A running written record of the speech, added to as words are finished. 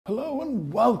Hello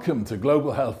and welcome to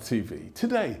Global Health TV.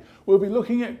 Today we'll be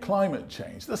looking at climate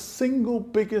change, the single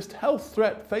biggest health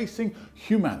threat facing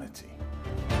humanity.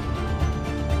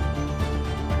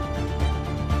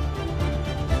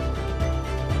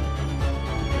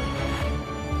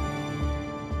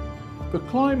 The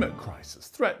climate crisis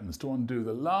threatens to undo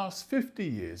the last 50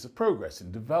 years of progress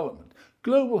in development,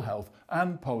 global health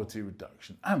and poverty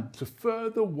reduction, and to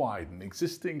further widen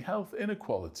existing health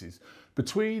inequalities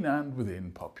between and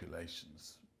within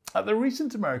populations. At the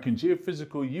recent American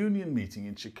Geophysical Union meeting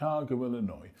in Chicago,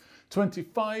 Illinois,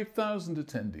 25,000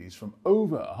 attendees from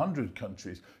over 100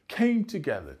 countries came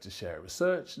together to share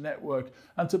research, network,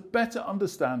 and to better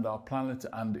understand our planet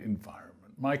and environment.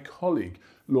 My colleague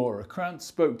Laura Krantz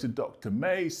spoke to Dr.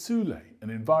 May Sule, an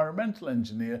environmental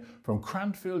engineer from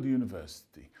Cranfield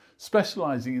University,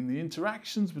 specialising in the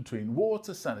interactions between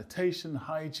water, sanitation,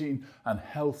 hygiene and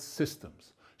health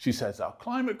systems. She says our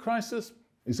climate crisis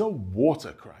is a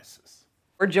water crisis.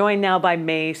 We're joined now by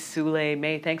May Sule.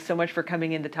 May, thanks so much for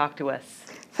coming in to talk to us.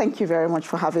 Thank you very much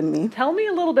for having me. Tell me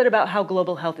a little bit about how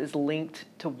global health is linked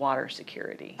to water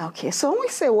security. Okay, so when we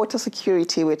say water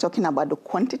security, we're talking about the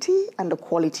quantity and the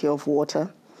quality of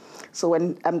water. So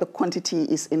when the quantity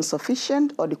is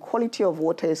insufficient or the quality of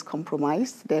water is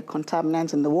compromised, there are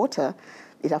contaminants in the water,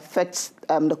 it affects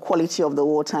the quality of the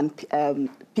water, and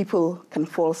people can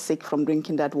fall sick from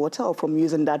drinking that water or from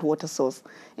using that water source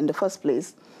in the first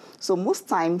place. So most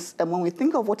times, when we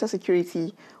think of water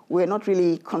security, we're not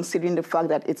really considering the fact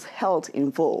that it's health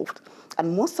involved.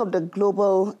 And most of the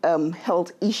global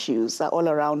health issues are all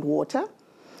around water.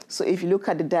 So if you look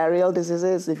at the diarrheal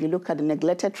diseases, if you look at the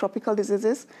neglected tropical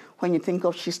diseases, when you think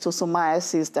of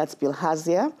schistosomiasis, that's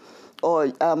bilharzia, or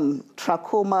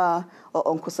trachoma or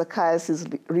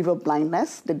onchocerciasis, river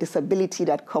blindness, the disability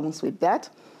that comes with that,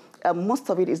 most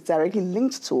of it is directly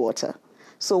linked to water.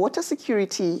 So water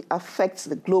security affects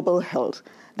the global health.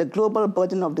 The global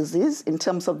burden of disease in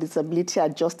terms of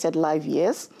disability-adjusted life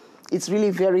years, it's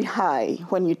really very high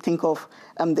when you think of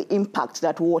the impact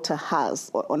that water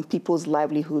has on people's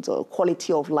livelihoods or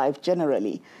quality of life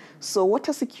generally. So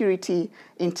water security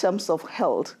in terms of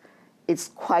health, it's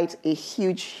quite a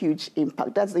huge, huge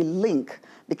impact. That's a link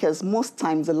because most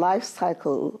times the life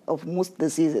cycle of most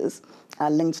diseases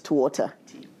are linked to water.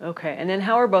 Okay, and then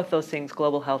how are both those things,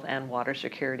 global health and water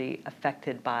security,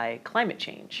 affected by climate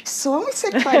change? So when we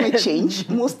say climate change,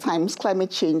 most times climate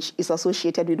change is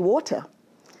associated with water.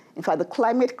 In fact, the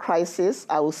climate crisis,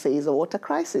 I will say, is a water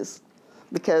crisis.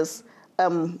 Because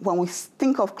when we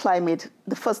think of climate,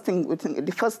 the first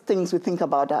things we think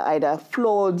about are either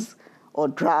floods or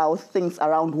drought, things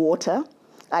around water,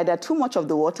 either too much of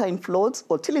the water in floods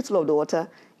or too little of the water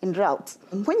in droughts.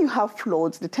 When you have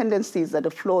floods, the tendency is that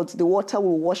the water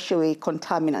will wash away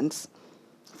contaminants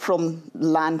from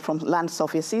land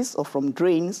surfaces or from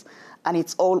drains, and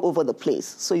it's all over the place.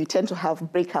 So you tend to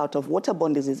have breakout of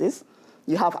waterborne diseases.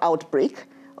 You have outbreak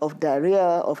of diarrhea,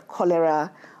 of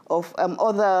cholera, of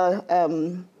other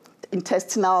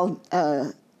intestinal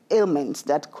ailments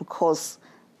that could cause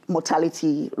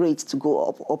mortality rates to go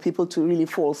up or people to really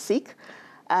fall sick.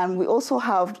 And we also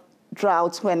have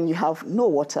droughts when you have no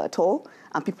water at all,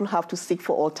 and people have to seek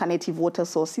for alternative water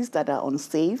sources that are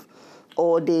unsafe,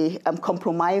 or they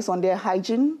compromise on their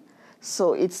hygiene.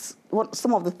 So it's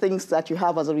some of the things that you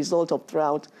have as a result of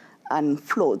drought and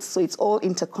floods. So it's all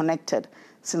interconnected.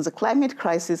 Since the climate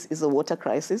crisis is a water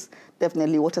crisis,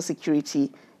 definitely water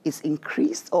security is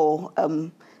increased, or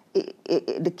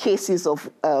the cases of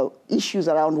issues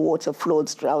around water,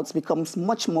 floods, droughts becomes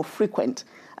much more frequent.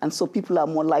 And so people are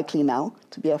more likely now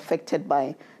to be affected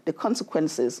by the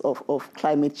consequences of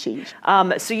climate change.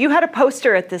 So you had a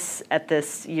poster at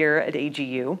this year at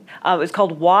AGU. It was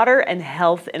called Water and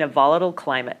Health in a Volatile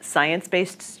Climate,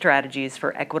 Science-Based Strategies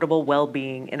for Equitable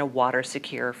Well-Being in a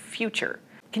Water-Secure Future.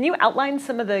 Can you outline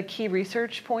some of the key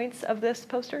research points of this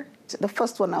poster? The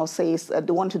first one I'll say is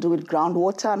the one to do with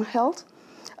groundwater and health.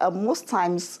 Most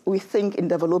times we think in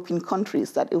developing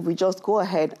countries that if we just go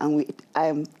ahead and we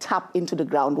tap into the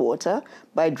groundwater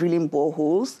by drilling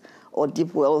boreholes or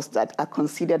deep wells that are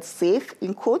considered safe,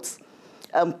 in quotes,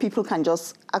 people can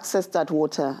just access that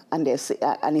water and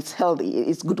it's healthy,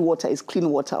 it's good water, it's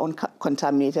clean water,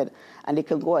 uncontaminated, and they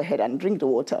can go ahead and drink the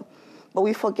water. But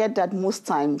we forget that most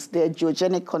times they're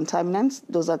geogenic contaminants.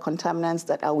 Those are contaminants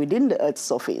that are within the Earth's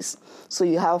surface. So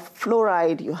you have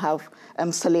fluoride, you have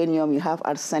selenium, you have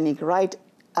arsenic right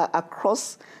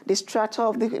across the strata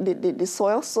of the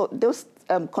soil. So those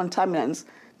contaminants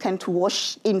tend to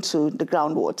wash into the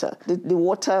groundwater. The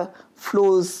water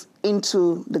flows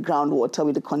into the groundwater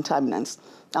with the contaminants.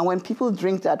 And when people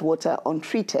drink that water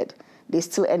untreated, they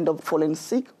still end up falling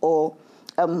sick or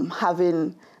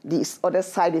having these other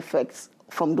side effects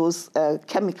from those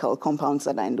chemical compounds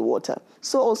that are in the water.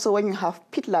 So also when you have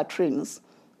pit latrines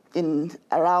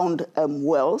around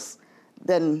wells,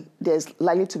 then there's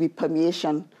likely to be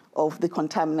permeation of the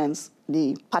contaminants,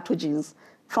 the pathogens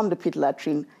from the pit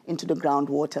latrine into the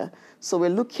groundwater. So we're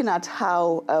looking at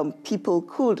how people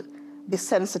could be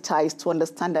sensitized to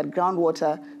understand that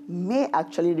groundwater may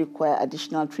actually require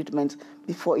additional treatment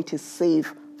before it is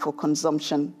safe for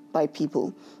consumption by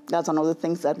people. That's one of the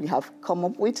things that we have come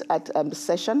up with at the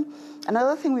session.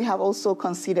 Another thing we have also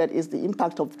considered is the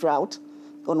impact of drought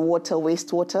on water,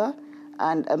 wastewater,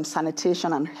 and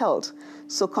sanitation and health.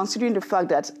 So considering the fact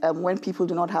that when people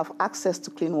do not have access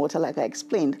to clean water, like I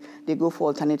explained, they go for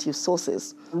alternative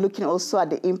sources. Looking also at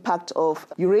the impact of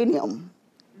uranium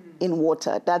in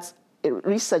water. That's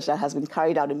research that has been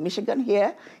carried out in Michigan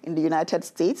here in the United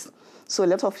States. So a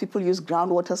lot of people use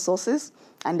groundwater sources,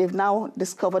 and they've now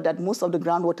discovered that most of the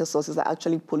groundwater sources are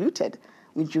actually polluted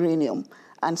with uranium.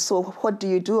 And so what do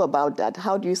you do about that?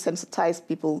 How do you sensitize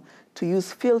people to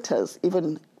use filters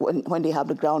even when they have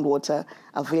the groundwater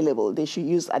available? They should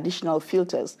use additional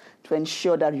filters to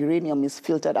ensure that uranium is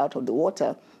filtered out of the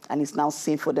water and is now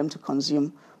safe for them to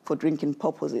consume for drinking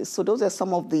purposes. So those are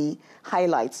some of the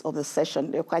highlights of the session.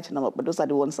 There are quite a number, but those are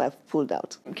the ones I've pulled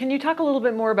out. Can you talk a little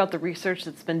bit more about the research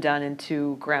that's been done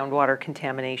into groundwater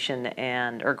contamination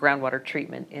or groundwater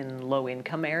treatment in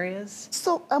low-income areas?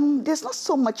 So there's not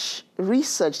so much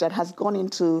research that has gone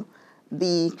into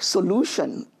the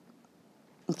solution.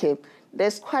 Okay,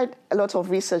 there's quite a lot of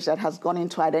research that has gone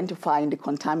into identifying the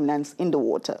contaminants in the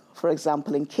water, for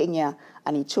example, in Kenya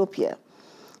and Ethiopia.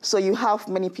 So you have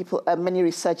many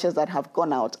researchers that have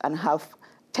gone out and have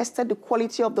tested the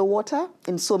quality of the water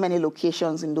in so many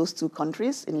locations in those two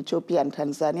countries, in Ethiopia and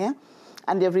Tanzania.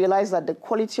 And they've realized that the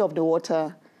quality of the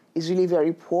water is really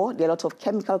very poor. There are a lot of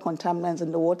chemical contaminants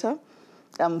in the water.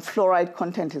 Fluoride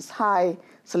content is high,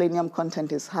 selenium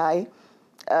content is high.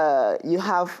 You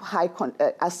have high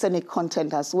arsenic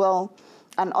content as well,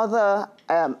 and other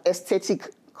aesthetic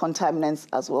contaminants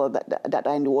as well that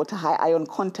are in the water, high iron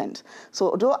content. So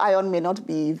although iron may not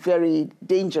be very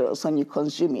dangerous when you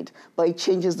consume it, but it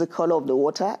changes the color of the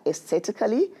water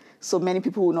aesthetically. So many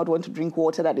people will not want to drink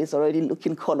water that is already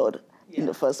looking colored in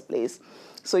the first place.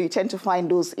 So you tend to find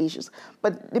those issues.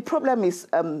 But the problem is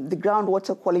the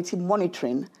groundwater quality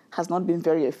monitoring has not been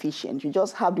very efficient. You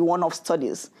just have the one-off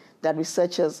studies that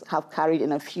researchers have carried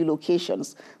in a few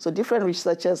locations. So different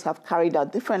researchers have carried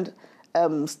out different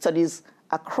studies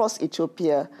across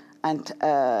Ethiopia and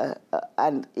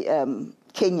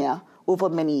Kenya over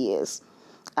many years.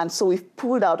 And so we've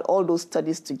pulled out all those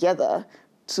studies together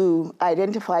to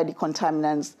identify the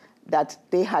contaminants that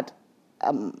they had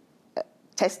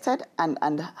tested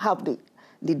and have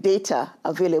the data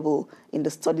available in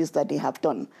the studies that they have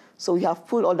done. So we have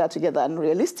pulled all that together, and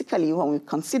realistically, when we've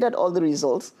considered all the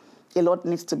results, a lot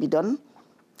needs to be done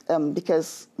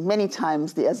because many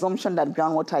times the assumption that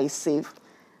groundwater is safe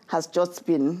has just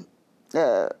been,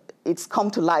 it's come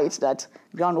to light that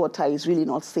groundwater is really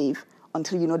not safe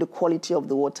until you know the quality of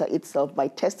the water itself by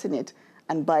testing it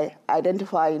and by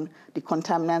identifying the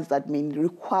contaminants that may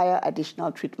require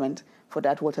additional treatment for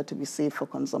that water to be safe for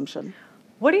consumption.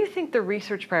 What do you think the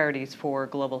research priorities for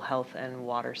global health and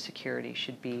water security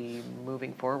should be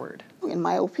moving forward? In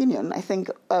my opinion, I think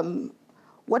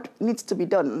what needs to be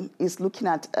done is looking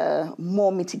at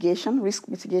more mitigation, risk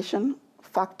mitigation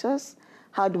factors.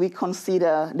 How do we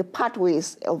consider the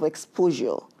pathways of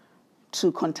exposure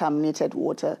to contaminated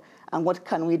water, and what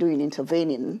can we do in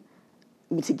intervening,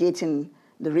 mitigating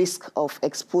the risk of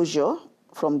exposure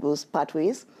from those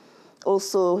pathways?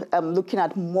 Also, looking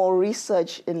at more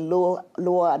research in lower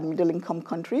and middle-income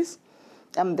countries.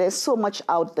 There's so much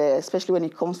out there, especially when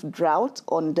it comes to drought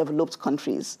on developed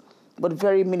countries, but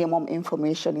very minimum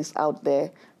information is out there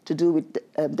to do with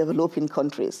developing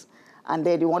countries. And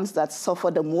they're the ones that suffer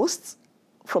the most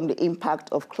from the impact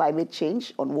of climate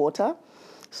change on water.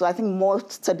 So I think more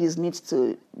studies need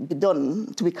to be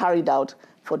done, to be carried out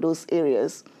for those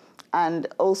areas. And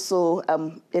also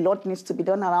a lot needs to be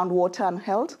done around water and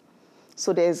health.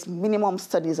 So there's minimum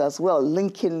studies as well,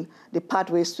 linking the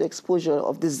pathways to exposure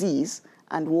of disease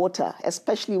and water,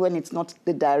 especially when it's not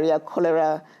the diarrhea,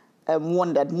 cholera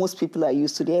one that most people are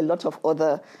used to. There are a lot of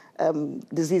other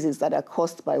diseases that are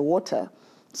caused by water.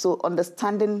 So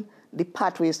understanding the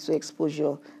pathways to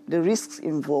exposure, the risks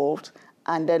involved,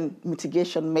 and then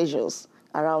mitigation measures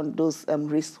around those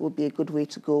risks would be a good way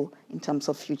to go in terms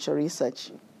of future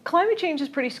research. Climate change is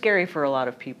pretty scary for a lot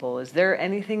of people. Is there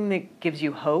anything that gives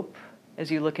you hope as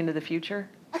you look into the future?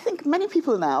 I think many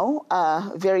people now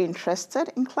are very interested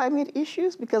in climate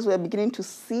issues because we're beginning to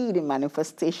see the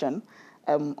manifestation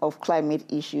of climate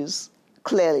issues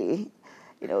clearly.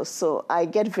 So I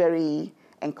get very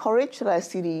encouraged that I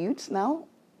see the youth now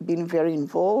being very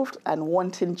involved and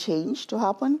wanting change to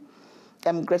happen.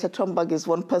 Greta Thunberg is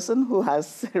one person who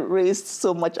has raised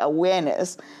so much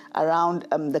awareness around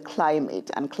the climate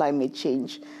and climate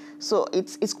change. So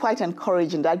it's quite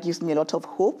encouraging. That gives me a lot of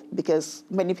hope because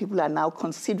many people are now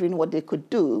considering what they could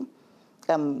do,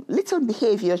 little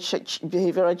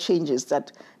behavioral changes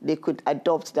that they could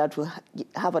adopt that will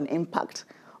have an impact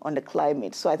on the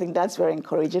climate. So I think that's very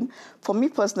encouraging. For me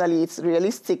personally, it's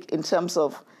realistic in terms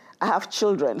of I have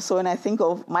children. So when I think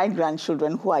of my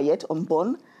grandchildren who are yet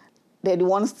unborn, they're the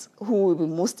ones who will be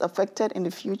most affected in the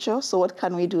future. So what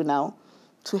can we do now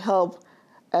to help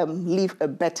leave a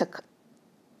better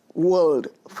world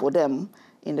for them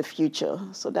in the future?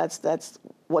 So that's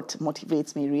what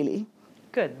motivates me, really.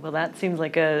 Good. Well, that seems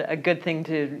like a good thing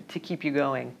to keep you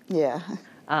going. Yeah.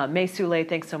 May Sule,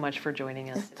 thanks so much for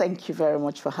joining us. Thank you very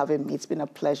much for having me. It's been a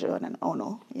pleasure and an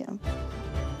honor. Yeah.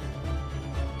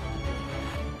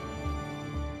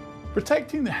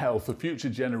 Protecting the health of future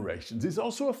generations is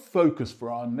also a focus for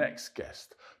our next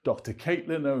guest, Dr.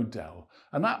 Katelyn O'Dell,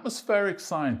 an atmospheric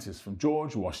scientist from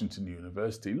George Washington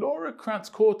University. Laura Krantz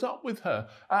caught up with her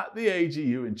at the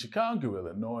AGU in Chicago,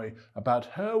 Illinois, about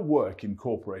her work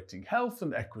incorporating health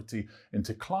and equity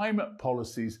into climate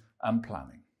policies and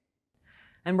planning.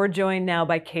 And we're joined now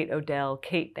by Kate O'Dell.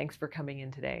 Kate, thanks for coming in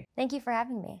today. Thank you for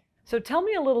having me. So tell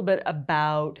me a little bit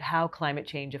about how climate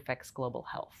change affects global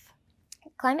health.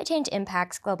 Climate change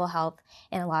impacts global health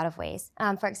in a lot of ways.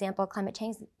 For example, climate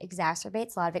change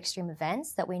exacerbates a lot of extreme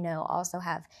events that we know also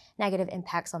have negative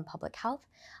impacts on public health,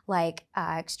 like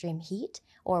extreme heat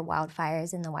or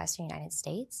wildfires in the western United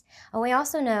States. And we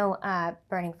also know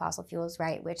burning fossil fuels,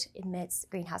 right, which emits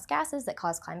greenhouse gases that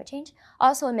cause climate change,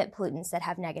 also emit pollutants that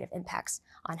have negative impacts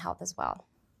on health as well.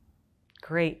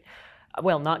 Great.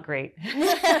 Well, not great.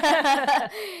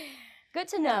 Good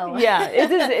to know. Yeah,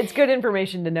 it's good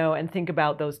information to know and think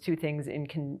about those two things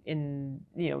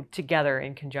together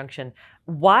in conjunction.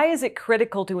 Why is it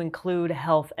critical to include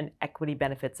health and equity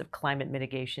benefits of climate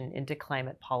mitigation into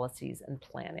climate policies and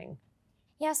planning?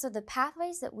 Yeah, so the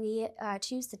pathways that we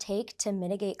choose to take to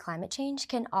mitigate climate change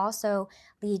can also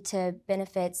lead to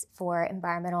benefits for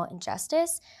environmental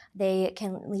injustice. They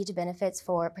can lead to benefits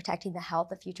for protecting the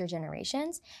health of future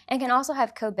generations, and can also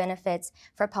have co-benefits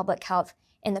for public health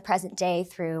in the present day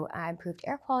through improved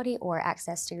air quality or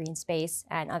access to green space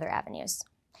and other avenues.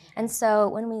 And so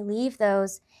when we leave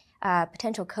those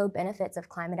potential co-benefits of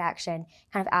climate action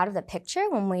kind of out of the picture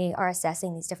when we are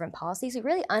assessing these different policies, we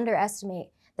really underestimate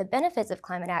the benefits of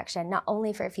climate action, not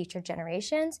only for future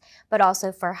generations, but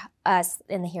also for us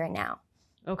in the here and now.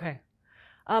 Okay.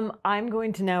 I'm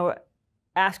going to now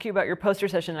ask you about your poster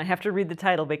session. I have to read the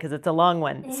title because it's a long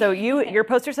one. So your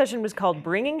poster session was called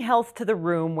Bringing Health to the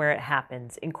Room Where It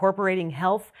Happens, Incorporating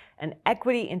Health and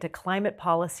Equity into Climate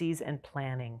Policies and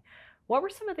Planning. What were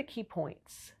some of the key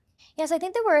points? Yes, I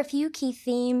think there were a few key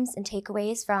themes and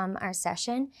takeaways from our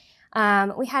session.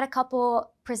 We had a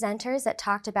couple presenters that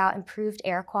talked about improved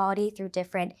air quality through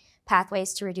different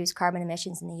pathways to reduce carbon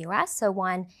emissions in the US. So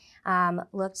one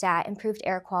looked at improved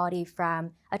air quality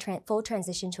from a full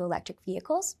transition to electric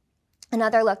vehicles.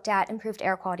 Another looked at improved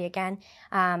air quality again,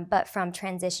 but from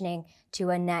transitioning to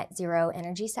a net zero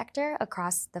energy sector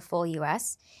across the full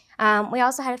US. We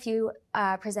also had a few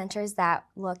presenters that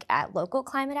look at local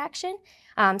climate action.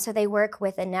 So they work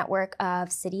with a network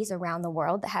of cities around the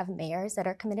world that have mayors that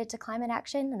are committed to climate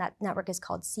action, and that network is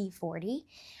called C40.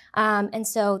 And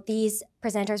so these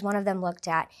presenters, one of them looked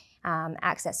at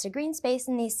access to green space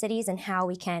in these cities and how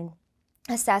we can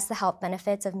assess the health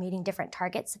benefits of meeting different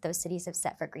targets that those cities have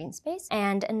set for green space.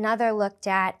 And another looked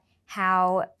at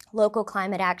how local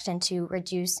climate action to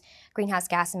reduce greenhouse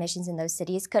gas emissions in those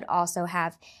cities could also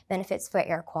have benefits for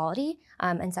air quality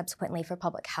and subsequently for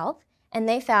public health. And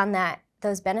they found that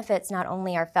those benefits not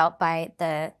only are felt by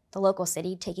the local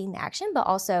city taking the action, but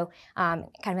also kind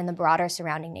of in the broader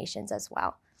surrounding nations as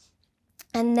well.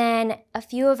 And then a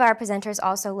few of our presenters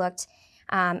also looked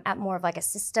at more of like a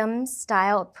systems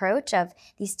style approach of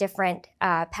these different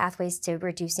pathways to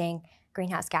reducing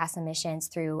greenhouse gas emissions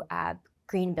through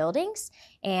green buildings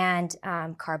and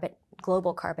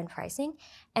global carbon pricing.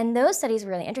 And those studies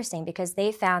were really interesting because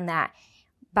they found that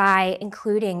by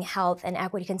including health and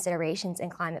equity considerations in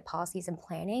climate policies and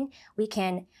planning, we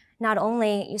can not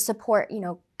only support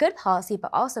good policy,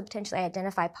 but also potentially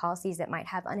identify policies that might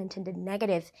have unintended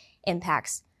negative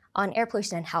impacts on air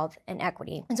pollution and health and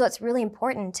equity. And so it's really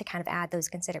important to kind of add those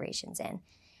considerations in.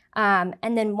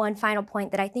 And then one final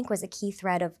point that I think was a key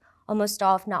thread of almost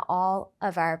all, if not all,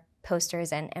 of our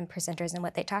posters and presenters and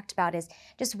what they talked about is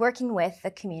just working with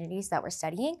the communities that we're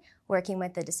studying, working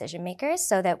with the decision makers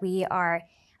so that we are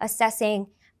assessing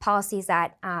policies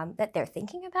that that they're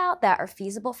thinking about that are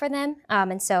feasible for them.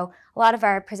 And so a lot of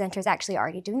our presenters actually are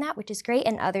already doing that, which is great,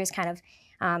 and others kind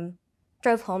of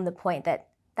drove home the point that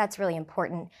that's really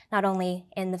important, not only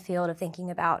in the field of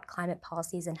thinking about climate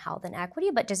policies and health and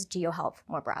equity, but just geohealth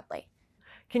more broadly.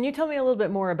 Can you tell me a little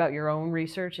bit more about your own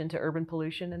research into urban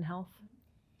pollution and health?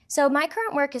 So my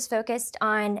current work is focused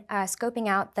on scoping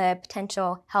out the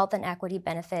potential health and equity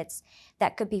benefits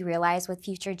that could be realized with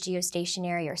future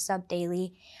geostationary or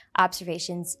sub-daily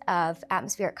observations of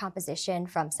atmospheric composition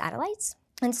from satellites.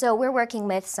 And so we're working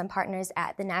with some partners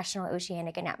at the National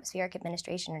Oceanic and Atmospheric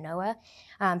Administration, or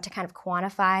NOAA, to kind of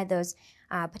quantify those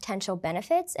potential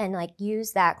benefits and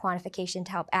use that quantification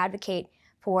to help advocate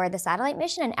for the satellite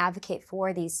mission and advocate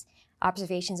for these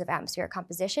observations of atmospheric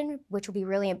composition, which will be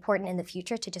really important in the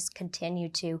future to just continue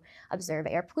to observe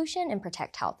air pollution and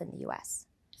protect health in the U.S.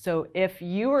 So if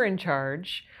you were in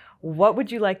charge, what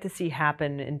would you like to see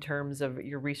happen in terms of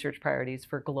your research priorities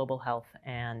for global health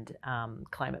and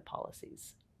climate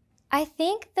policies? I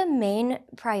think the main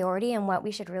priority and what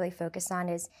we should really focus on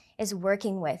is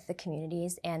working with the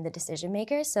communities and the decision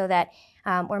makers so that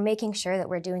we're making sure that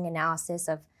we're doing analysis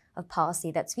of policy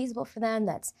that's feasible for them,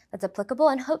 that's applicable,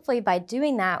 and hopefully by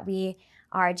doing that we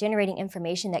are generating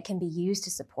information that can be used to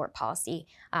support policy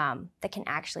that can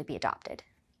actually be adopted.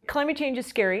 Climate change is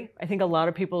scary. I think a lot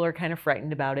of people are kind of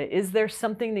frightened about it. Is there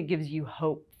something that gives you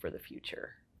hope for the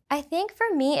future? I think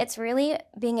for me, it's really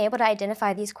being able to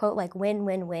identify these, quote,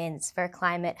 win-win-wins for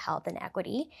climate, health, and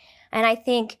equity. And I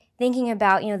think thinking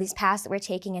about, these paths that we're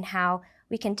taking and how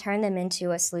we can turn them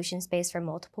into a solution space for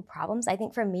multiple problems, I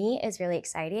think for me is really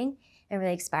exciting and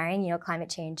really inspiring. Climate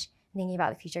change, thinking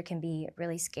about the future can be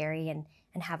really scary and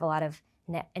have a lot of,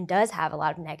 and does have a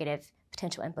lot of negative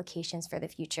potential implications for the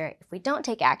future if we don't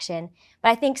take action. But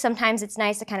I think sometimes it's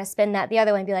nice to kind of spin that the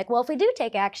other way and be like, well, if we do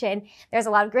take action, there's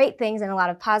a lot of great things and a lot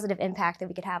of positive impact that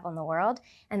we could have on the world.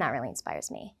 And that really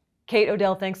inspires me. Kate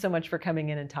O'Dell, thanks so much for coming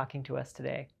in and talking to us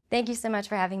today. Thank you so much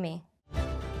for having me.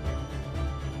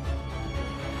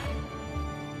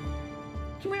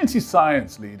 Community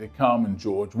science leader Carmen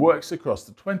George works across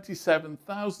the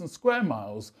 27,000 square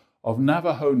miles of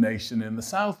Navajo Nation in the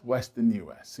southwestern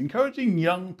US, encouraging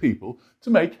young people to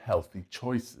make healthy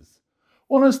choices.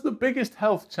 One of the biggest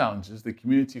health challenges the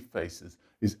community faces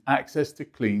is access to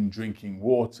clean drinking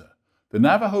water. The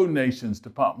Navajo Nation's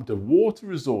Department of Water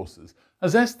Resources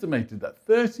has estimated that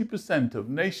 30% of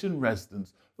nation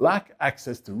residents lack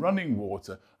access to running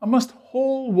water and must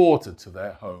haul water to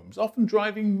their homes, often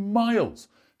driving miles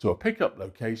to a pickup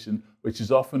location, which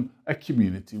is often a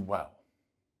community well.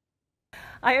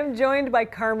 I am joined by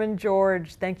Carmen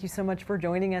George. Thank you so much for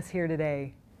joining us here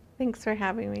today. Thanks for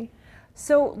having me.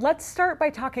 So let's start by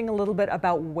talking a little bit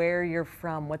about where you're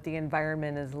from, what the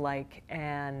environment is like,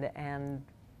 and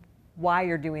why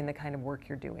you're doing the kind of work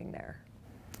you're doing there.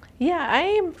 Yeah, I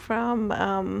am from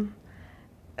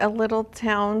a little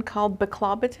town called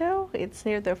Baclobito. It's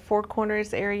near the Four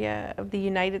Corners area of the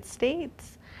United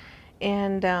States.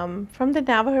 And from the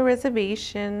Navajo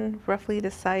Reservation, roughly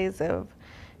the size of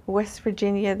West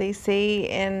Virginia, they say,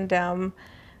 and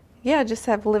yeah, just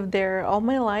have lived there all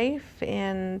my life,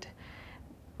 and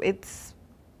it's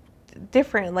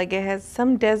different. It has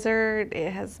some desert,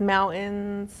 it has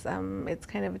mountains, it's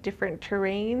kind of different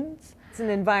terrains. It's an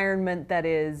environment that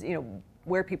is,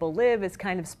 where people live is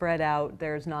kind of spread out.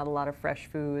 There's not a lot of fresh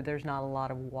food, there's not a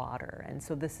lot of water, and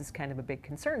so this is kind of a big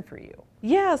concern for you.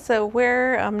 Yeah, so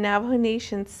where Navajo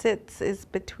Nation sits is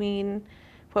between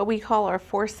what we call our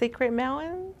four sacred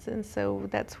mountains, and so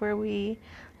that's where we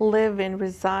live and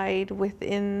reside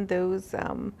within those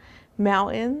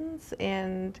mountains,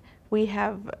 and we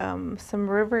have some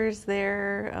rivers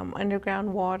there,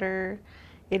 underground water.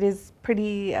 It is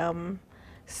pretty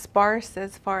sparse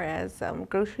as far as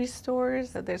grocery stores.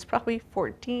 So there's probably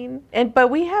 14, but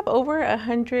we have over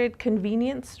 100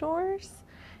 convenience stores,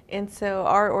 and so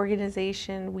our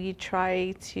organization, we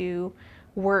try to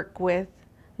work with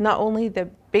not only the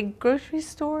big grocery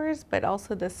stores, but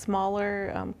also the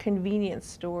smaller convenience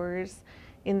stores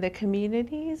in the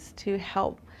communities to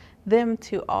help them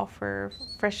to offer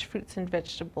fresh fruits and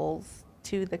vegetables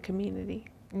to the community.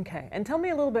 Okay, and tell me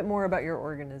a little bit more about your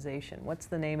organization. What's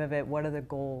the name of it? What are the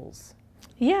goals?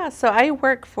 Yeah, so I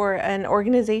work for an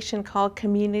organization called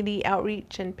Community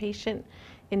Outreach and Patient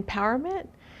Empowerment.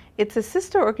 It's a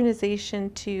sister organization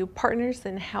to Partners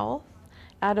in Health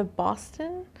out of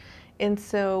Boston. And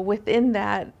so within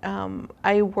that,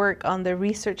 I work on the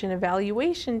research and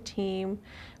evaluation team,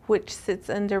 which sits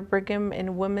under Brigham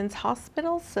and Women's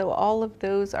Hospital. So all of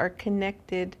those are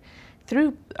connected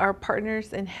through our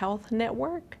Partners in Health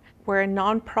network. We're a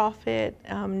nonprofit,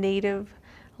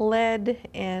 Native-led,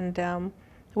 and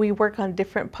we work on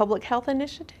different public health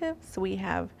initiatives. We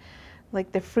have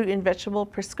like the fruit and vegetable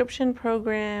prescription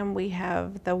program. We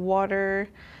have the water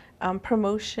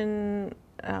promotion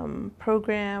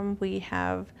program. We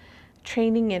have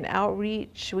training and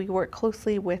outreach. We work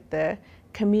closely with the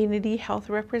community health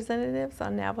representatives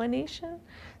on Navajo Nation.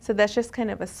 So that's just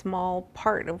kind of a small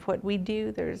part of what we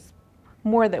do. There's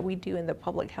more that we do in the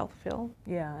public health field.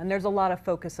 Yeah, and there's a lot of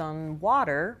focus on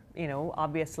water. You know,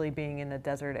 obviously being in a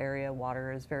desert area,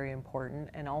 water is very important,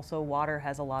 and also water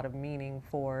has a lot of meaning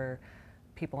for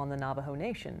people on the Navajo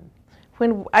Nation.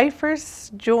 When I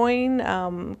first joined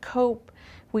COPE,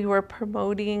 we were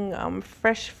promoting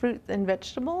fresh fruits and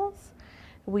vegetables.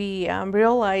 We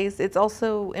realized it's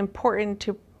also important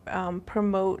to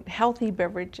promote healthy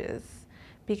beverages,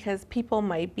 because people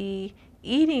might be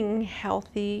eating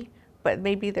healthy, but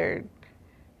maybe they're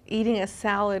eating a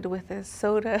salad with a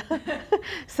soda.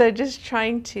 So just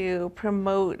trying to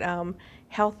promote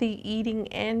healthy eating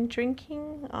and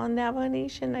drinking on Navajo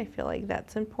Nation, I feel like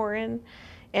that's important.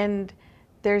 And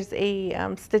there's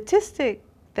a statistic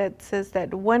that says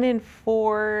that 1 in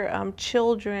 4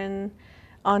 children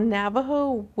on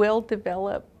Navajo will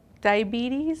develop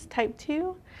diabetes type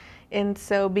 2. And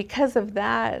so because of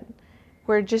that,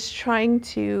 we're just trying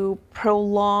to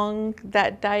prolong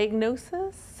that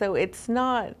diagnosis. So it's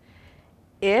not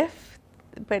if,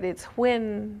 but it's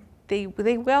when they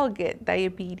will get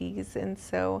diabetes. And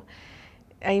so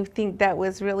I think that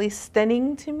was really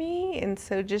stunning to me. And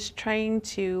so just trying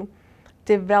to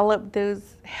develop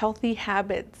those healthy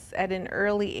habits at an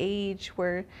early age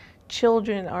where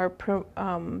children are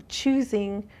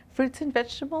choosing fruits and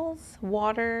vegetables,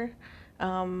 water,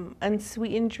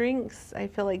 unsweetened drinks. I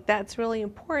feel like that's really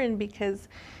important, because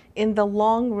in the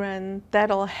long run,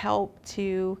 that'll help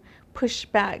to push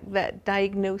back that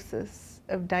diagnosis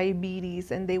of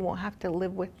diabetes, and they won't have to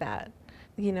live with that,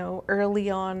 you know, early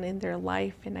on in their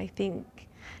life. And I think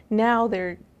now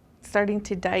they're starting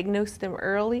to diagnose them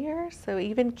earlier. So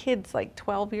even kids like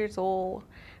 12 years old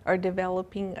are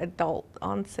developing adult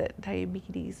onset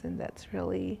diabetes, and that's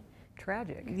really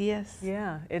tragic. Yes.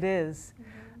 Yeah, it is.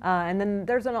 And then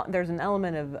there's an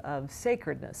element of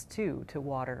sacredness too to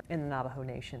water in the Navajo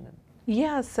Nation.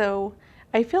 Yeah, so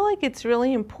I feel like it's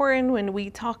really important when we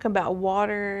talk about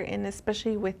water, and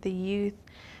especially with the youth,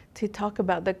 to talk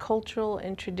about the cultural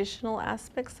and traditional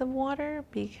aspects of water,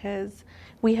 because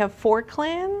we have 4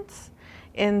 clans,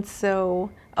 and so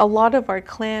a lot of our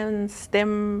clans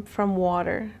stem from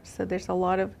water. So there's a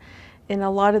lot of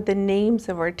the names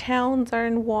of our towns are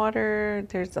in water.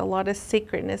 There's a lot of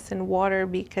sacredness in water,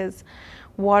 because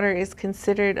water is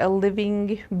considered a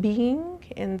living being.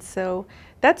 And so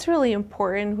that's really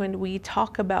important when we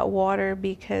talk about water,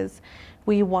 because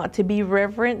we want to be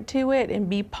reverent to it and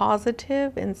be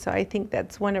positive. And so I think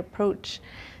that's one approach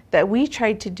that we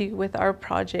tried to do with our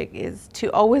project, is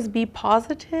to always be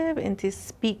positive and to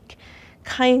speak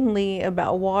kindly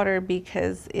about water,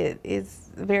 because it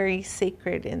is very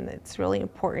sacred, and it's really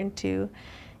important to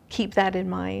keep that in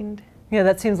mind. Yeah,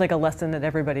 that seems like a lesson that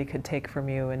everybody could take from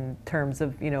you in terms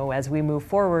of, you know, as we move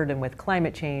forward and with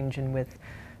climate change and with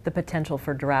the potential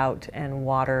for drought and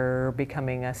water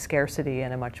becoming a scarcity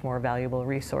and a much more valuable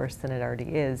resource than it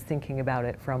already is, thinking about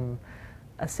it from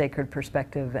a sacred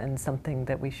perspective and something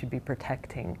that we should be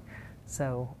protecting.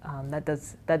 So that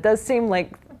does seem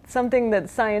like something that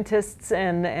scientists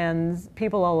and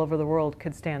people all over the world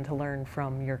could stand to learn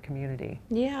from your community.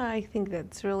 Yeah, I think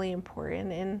that's really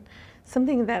important, and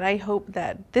something that I hope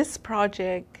that this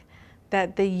project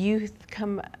that the youth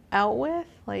come out with,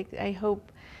 like I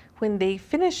hope when they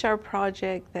finish our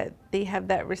project that they have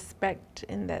that respect,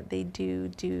 and that they do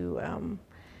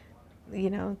you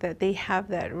know, that they have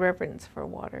that reverence for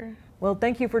water. Well,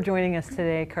 thank you for joining us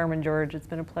today, Carmen George. It's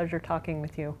been a pleasure talking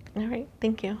with you. All right,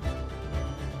 thank you.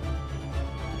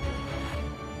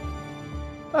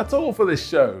 That's all for this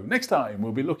show. Next time,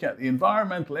 we'll be looking at the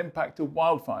environmental impact of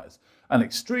wildfires and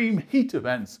extreme heat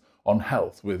events on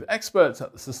health with experts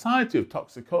at the Society of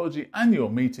Toxicology annual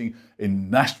meeting in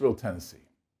Nashville, Tennessee.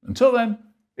 Until then,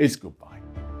 it's goodbye.